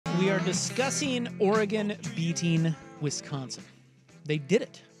We are discussing Oregon beating Wisconsin. They did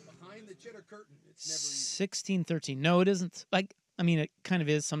it. Behind the cheddar curtain, it's never 16-13. No, it isn't. Like, I mean, it kind of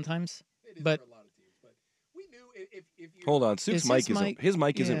is sometimes. it is But for a lot of teams. But we knew if you Hold on, Suke's Is mic his isn't mic- his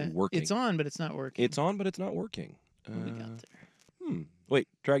mic yeah, isn't working. It's on, but it's not working. It's on, but it's not working. What do we got there? Wait,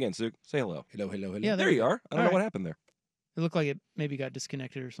 try again, Suke. Say hello. hello. Yeah, There you are. I don't All know right. what happened there. It looked like it maybe got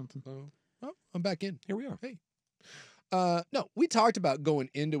disconnected or something. Oh, I'm back in. Here we are. No, we talked about going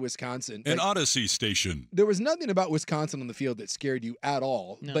into Wisconsin. An Like, Odyssey station. there was nothing about Wisconsin on the field that scared you at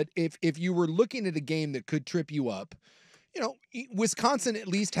all. No. But if you were looking at a game that could trip you up, you know, Wisconsin at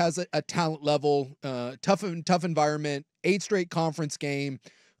least has a talent level, tough environment, 8 straight conference game,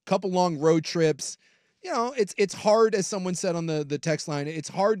 couple long road trips. You know, it's hard, as someone said on the text line, it's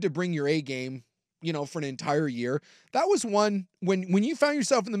hard to bring your A game, you know, for an entire year. That was one when you found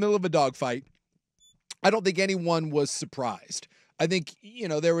yourself in the middle of a dogfight. I don't think anyone was surprised. I think, you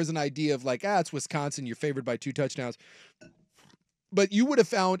know, there was an idea of like, it's Wisconsin, you're favored by 2 touchdowns. But you would have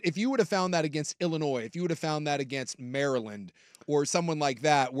found, if you would have found that against Illinois, if you would have found that against Maryland or someone like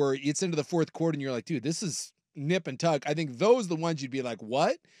that, where it's into the fourth quarter and you're like, dude, this is nip and tuck. I think those are the ones you'd be like,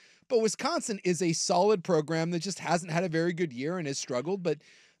 what? But Wisconsin is a solid program that just hasn't had a very good year and has struggled. But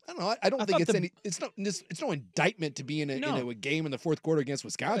I don't know. I don't think thought it's no indictment to be in No. a game in the fourth quarter against As a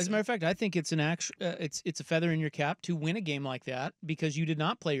Wisconsin. matter of fact, I think it's it's a feather in your cap to win a game like that because you did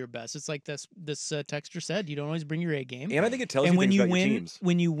not play your best. It's like this texter said, you don't always bring your A game. And I think it tells And you when things you about your win, teams.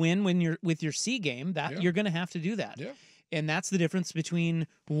 when you're with your C game, that Yeah. you're going to have to do that. Yeah. And that's the difference between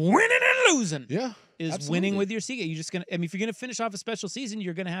winning and losing. Yeah. Is absolutely. winning with your C game. You're just gonna. I mean, if you're gonna finish off a special season,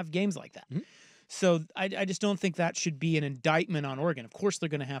 you're gonna have games like that. Mhm. So I just don't think that should be an indictment on Oregon. Of course, they're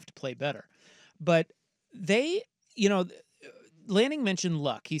gonna have to play better, but they, you know, Lanning mentioned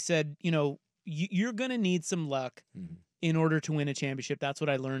luck. He said, you know, you're gonna need some luck Mhm. in order to win a championship. That's what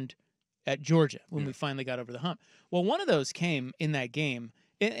I learned at Georgia when we finally got over the hump. Well, one of those came in that game.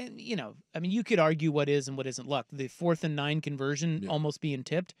 And, you know, I mean, you could argue what is and what isn't luck. The 4th and 9 conversion almost being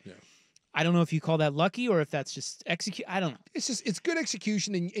tipped. Yeah. I don't know if you call that lucky or if that's just execute. I don't know. It's good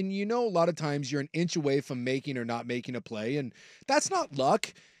execution, and you know, a lot of times you're an inch away from making or not making a play, and that's not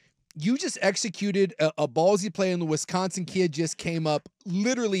luck. You just executed a ballsy play, and the Wisconsin kid just came up.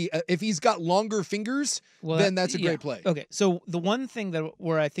 Literally, if he's got longer fingers, then that's a great play. Okay, so the one thing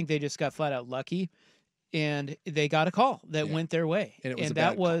where I think they just got flat out lucky, and they got a call that went their way, And it was a that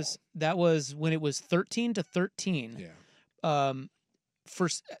bad was call. that was when it was 13-13. Yeah. For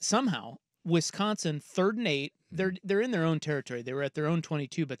somehow Wisconsin 3rd and 8. They're in their own territory. They were at their own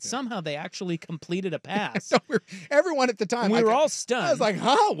 22, but somehow they actually completed a pass. So everyone at the time, We were all stunned. I was like,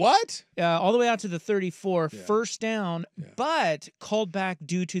 huh, what? All the way out to the 34, Yeah. first down, but called back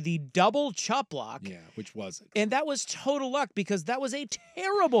due to the double chop block. Yeah, which wasn't. And that was total luck because that was a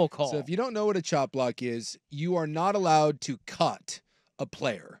terrible call. So if you don't know what a chop block is, you are not allowed to cut a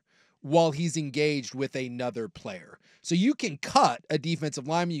player while he's engaged with another player. So you can cut a defensive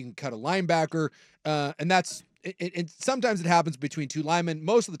lineman, you can cut a linebacker, and that's it. Sometimes it happens between 2 linemen.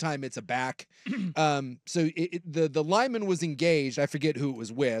 Most of the time, it's a back. So the lineman was engaged. I forget who it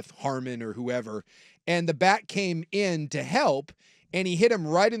was with, Harmon or whoever, and the back came in to help, and he hit him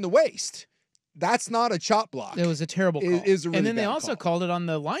right in the waist. That's not a chop block. it was a terrible call. It is a really and then they bad also call. called it on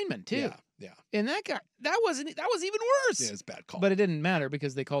the lineman too. Yeah. And that was even worse. Yeah, it's a bad call. But it didn't matter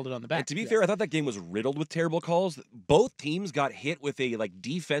because they called it on the back. And to be fair, I thought that game was riddled with terrible calls. Both teams got hit with a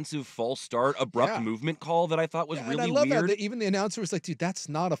defensive false start, abrupt movement call that I thought was and really I love weird. that even the announcer was like, dude, that's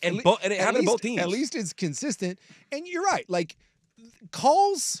not a And it at happened to both least- teams. At least it's consistent. And you're right. Like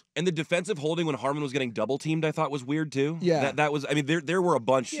calls. And the defensive holding when Harmon was getting double teamed, I thought was weird too. Yeah. that was. I mean, there were a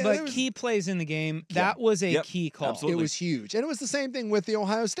bunch. Yeah, but there was- key plays in the game, that was a Yep, key call. absolutely. It was huge. And it was the same thing with the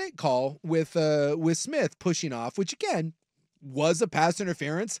Ohio State call with Smith pushing off, which again was a pass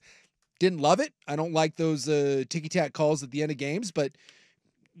interference. Didn't love it. I don't like those ticky-tack calls at the end of games, but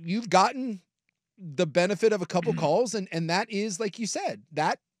you've gotten the benefit of a couple calls, and that is, like you said,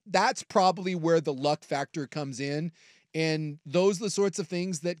 that's probably where the luck factor comes in. And those are the sorts of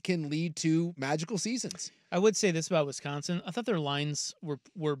things that can lead to magical seasons. I would say this about Wisconsin. I thought their lines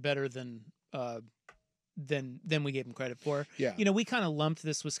were better than we gave them credit for. Yeah. You know, we kind of lumped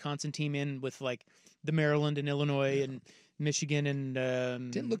this Wisconsin team in with like the Maryland and Illinois and Michigan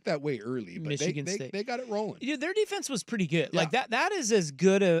and Didn't look that way early, but Michigan they State. they got it rolling. You know, their defense was pretty good. Yeah. Like that is as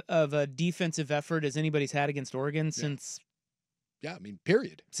good of a defensive effort as anybody's had against Oregon since Yeah, I mean,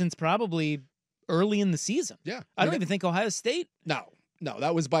 period. probably early in the season. Yeah. I don't even think Ohio State. No,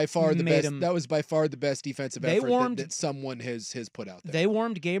 that was by far the Made best. him- That was by far the best defensive They effort warmed- that someone has put out there. They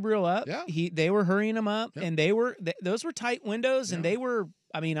warmed Gabriel up. Yeah. They were hurrying him up, Yeah. and those were tight windows, and Yeah. they were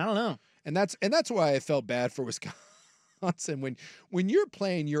I mean, I don't know. And that's why I felt bad for Wisconsin when you're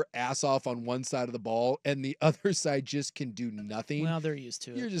playing your ass off on one side of the ball and the other side just can do nothing. Well, they're used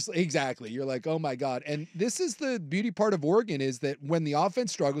to it. You're just exactly. You're like, oh my God. And this is the beauty part of Oregon is that when the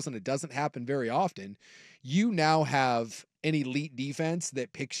offense struggles, and it doesn't happen very often, you now have an elite defense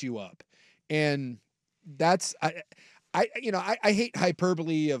that picks you up. And that's I hate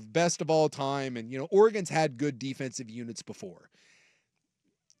hyperbole of best of all time. And Oregon's had good defensive units before.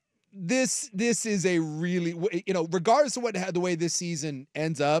 This is a really, regardless of the way this season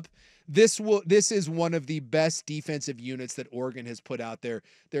ends up, this is one of the best defensive units that Oregon has put out there.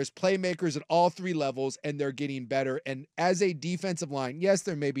 There's playmakers at all three levels, and they're getting better. And as a defensive line, yes,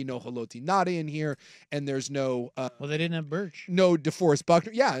 there may be no Haloti Nade in here, and there's no well, they didn't have Birch. No DeForest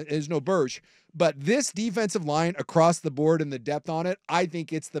Buckner. Yeah, there's no Birch. But this defensive line across the board and the depth on it, I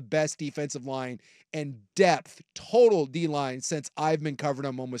think it's the best defensive line and depth, total D-line since I've been covering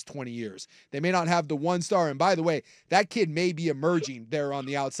them almost 20 years. They may not have the one star. And by the way, that kid may be emerging there on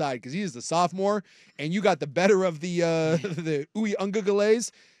the outside because he's the sophomore, and you got the better of the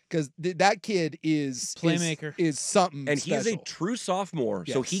Uyunglele because that kid is playmaker, is something and special. he is a true sophomore,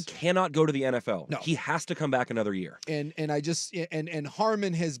 so Yes. he cannot go to the NFL. No. He has to come back another year. And I just and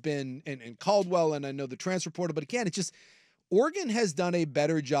Harmon has been and Caldwell, and I know the transfer portal, but again, it's just Oregon has done a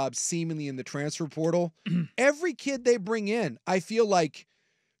better job seemingly in the transfer portal. Every kid they bring in, I feel like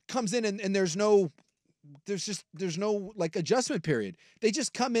comes in and there's no like adjustment period. They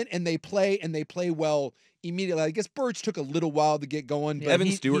just come in and they play well immediately. I guess Birch took a little while to get going. Yeah, But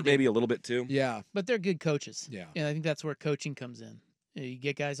Evan Stewart maybe a little bit too. yeah. But they're good coaches. Yeah. I think that's where coaching comes in. You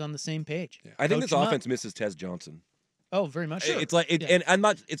get guys on the same page. Yeah. I think Coach this 'em up. offense misses Tez Johnson. Oh, very much. It's like Yeah. and I'm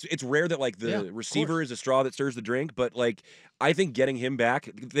not. It's rare that like the Yeah, of receiver course. is a straw that stirs the drink, but like I think getting him back,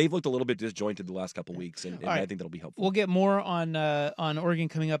 they've looked a little bit disjointed the last couple weeks, and All right. I think that'll be helpful. We'll get more on Oregon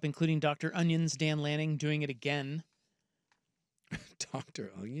coming up, including Dr. Onions, Dan Lanning doing it again.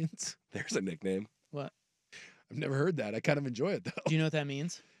 Dr. Onions? There's a nickname. What? I've never heard that. I kind of enjoy it though. Do you know what that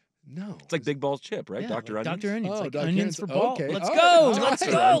means? No. It's like Big Balls Chip, right? Yeah, Dr. like Onions. Dr. Onions. Oh, Like Dr. onions Onions. for ball. Okay. Let's All go. right. Let's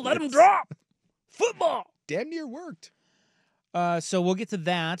Dr. go. Let them Onions. drop. Football. Damn near worked. So we'll get to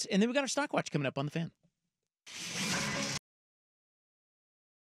that. And then we got our stock watch coming up on the Fan.